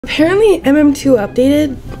Apparently MM2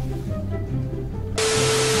 updated.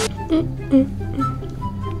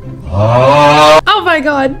 Oh my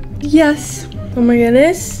god. Yes. Oh my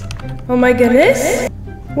goodness. Oh my goodness.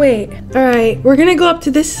 Wait. Alright, we're gonna go up to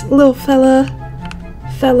this little feller.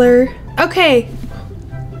 Okay.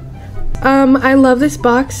 I love this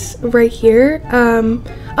box right here.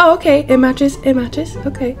 Oh, okay. It matches.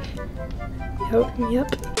 Okay.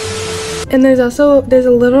 Yep. And there's a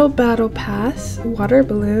little battle pass, water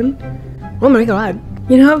balloon. Oh my god.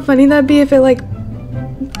 You know how funny that'd be if it like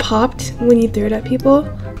popped when you threw it at people?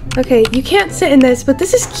 Okay, you can't sit in this, but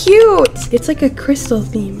this is cute. It's like a crystal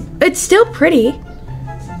theme. It's still pretty.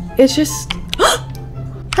 It's just,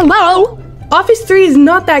 hello? Office 3 is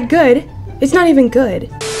not that good. It's not even good.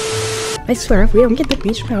 I swear, if we don't get the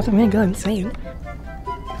beach house, I'm gonna go insane.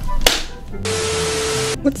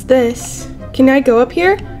 What's this? Can I go up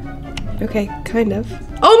here? Okay, kind of.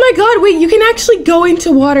 Oh my god, wait, you can actually go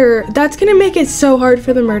into water. That's gonna make it so hard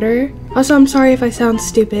for the murderer. Also, I'm sorry if I sound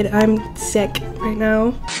stupid. I'm sick right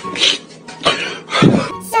now.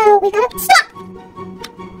 So, we've got a- stop!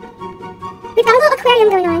 We've got a little aquarium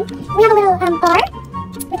going on. We have a little, bar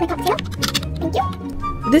with my cocktail. Thank you.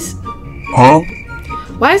 This... Huh?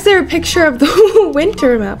 Why is there a picture of the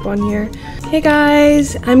winter map on here? Hey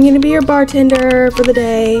guys, I'm gonna be your bartender for the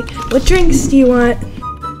day. What drinks do you want?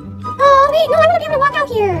 Oh, wait, no, I want to be able to walk out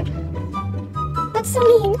here. That's so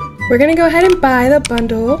mean. We're gonna go ahead and buy the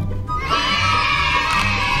bundle.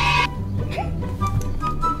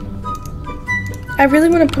 I really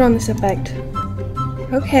want to put on this effect.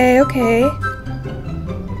 Okay.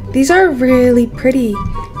 These are really pretty.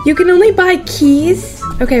 You can only buy keys.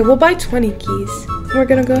 Okay, we'll buy 20 keys. We're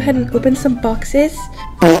gonna go ahead and open some boxes.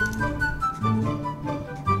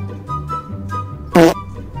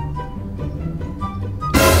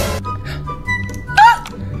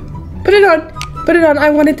 Put it on. I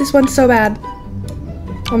wanted this one so bad.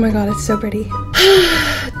 Oh my god, it's so pretty.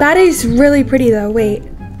 That is really pretty though. Wait.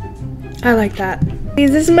 I like that.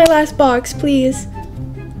 Please, this is my last box, please.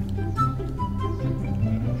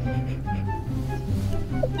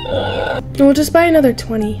 We'll just buy another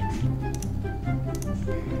 20.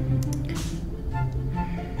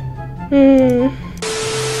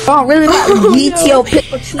 Oh, really? Yo,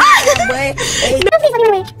 Pikachu, away. No, please let me run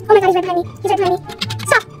away. Oh my god, he's right behind me. He's right behind me.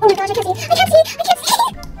 Stop. Oh my gosh, I can't see.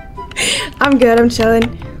 I'm good, I'm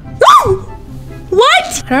chilling.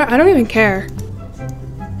 What? I don't even care.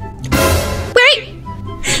 Wait!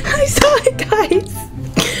 I saw it, guys.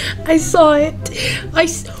 I saw it.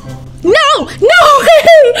 No!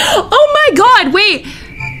 Oh my god, wait!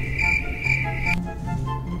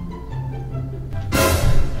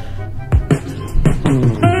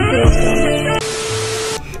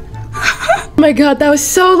 Oh my god, that was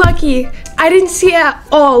so lucky. I didn't see it at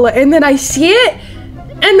all, and then I see it,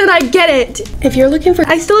 and then I get it. If you're looking for,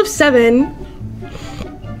 I still have 7.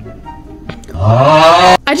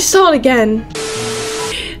 I just saw it again.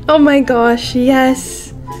 Oh my gosh,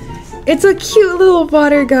 yes. It's a cute little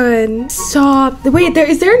water gun. Stop. Wait,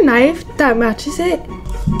 is there a knife that matches it?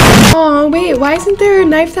 Oh, wait, why isn't there a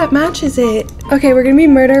knife that matches it? Okay, we're gonna be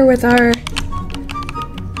murder with our...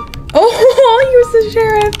 Oh, he was the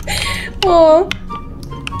sheriff. Oh.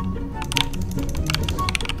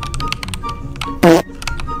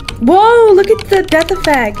 Whoa, look at the death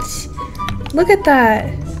effect. Look at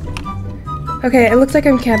that. Okay, it looks like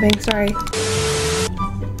I'm camping, sorry.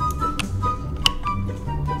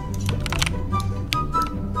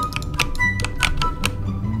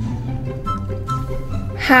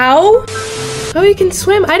 How? Oh, you can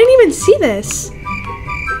swim. I didn't even see this.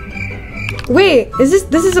 Wait, this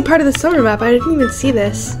is a part of the summer map. I didn't even see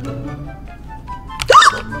this.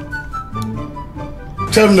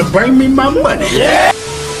 Tell them to bring me my money. Yeah.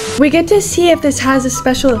 We get to see if this has a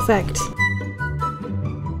special effect.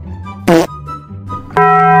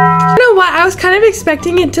 I don't know why, I was kind of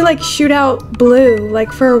expecting it to like shoot out blue,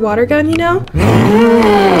 like for a water gun, you know?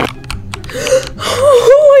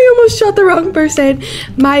 Oh, I almost shot the wrong person.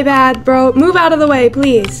 My bad, bro. Move out of the way,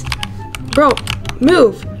 please. Bro,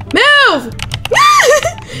 move. Move!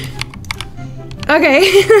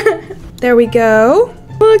 Okay. There we go.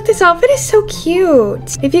 Look, this outfit is so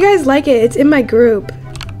cute. If you guys like it, it's in my group.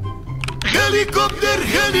 Helicopter.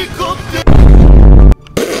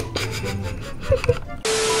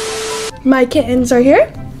 My kittens are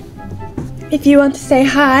here. If you want to say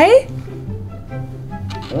hi.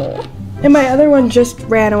 And my other one just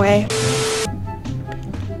ran away.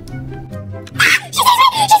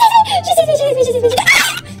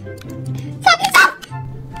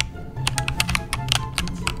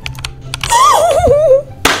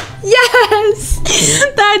 Yes!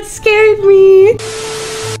 That scared me.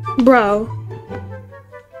 Bro.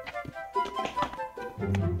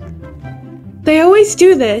 They always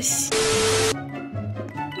do this.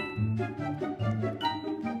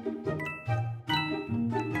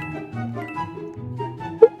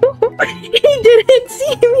 He didn't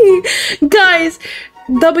see me. Guys,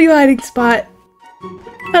 W hiding spot.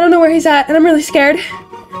 I don't know where he's at and I'm really scared.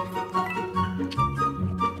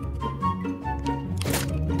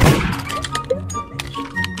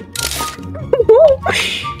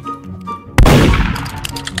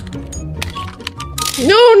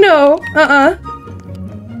 No.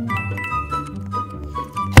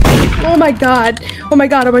 Oh my god. I'm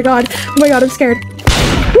scared.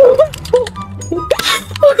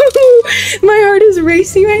 My heart is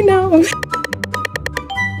racing right now.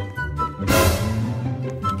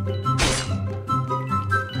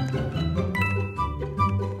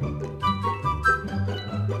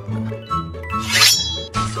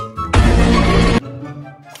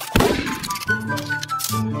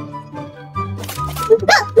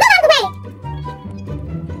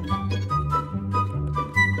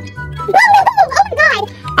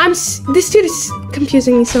 This dude is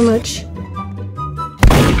confusing me so much.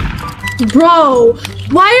 Bro,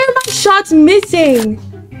 why are my shots missing?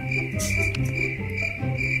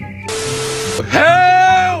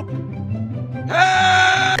 Help!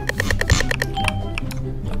 Help!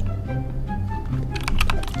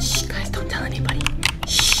 Shh, guys, don't tell anybody.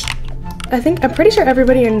 Shh. I'm pretty sure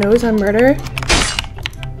everybody knows I'm murder.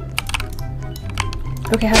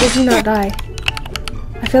 Okay, how did you not die?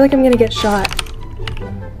 I feel like I'm gonna get shot.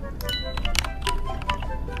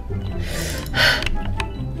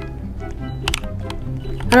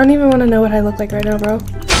 I don't even want to know what I look like right now, bro.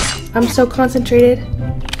 I'm so concentrated.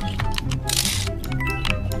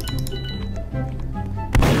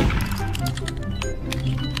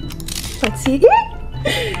 Let's see.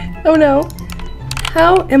 Oh no.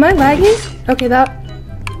 How? Am I lagging? Okay, that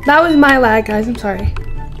was my lag, guys. I'm sorry.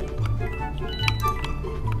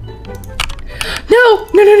 No!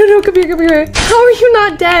 Come here. How are you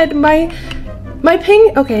not dead? My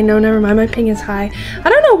ping, okay, no, never mind. My ping is high. I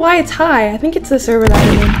don't know why it's high. I think it's the server that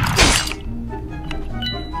I'm in.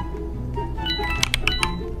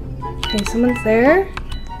 Okay, someone's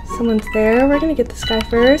there. We're gonna get this guy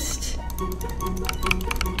first.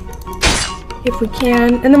 If we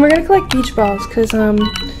can. And then we're gonna collect beach balls, because,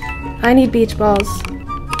 I need beach balls.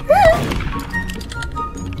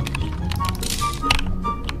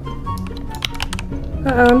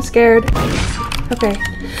 Uh-oh, I'm scared. Okay.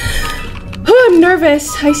 Oh, I'm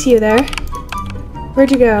nervous. I see you there.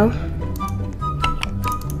 Where'd you go?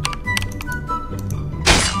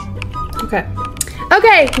 Okay.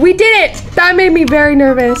 Okay, we did it! That made me very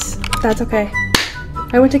nervous. That's okay.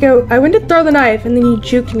 I went to throw the knife and then you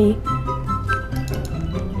juked me.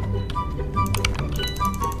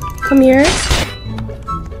 Come here.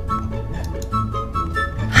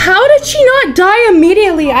 How did she not die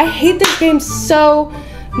immediately? I hate this game so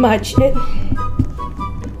much.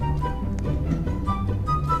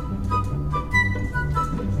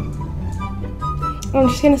 I'm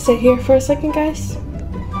just gonna sit here for a second, guys.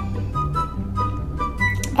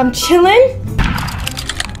 I'm chilling.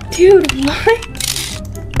 Dude, what?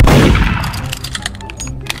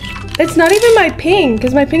 It's not even my ping,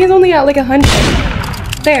 because my ping is only at like 100.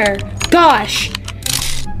 There. Gosh.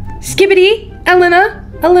 Skibbity.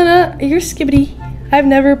 Elena, you're Skibbity. I've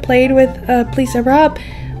never played with Police Ever Up.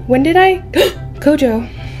 When did I? Gojo.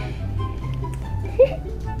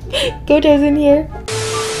 Gojo's in here.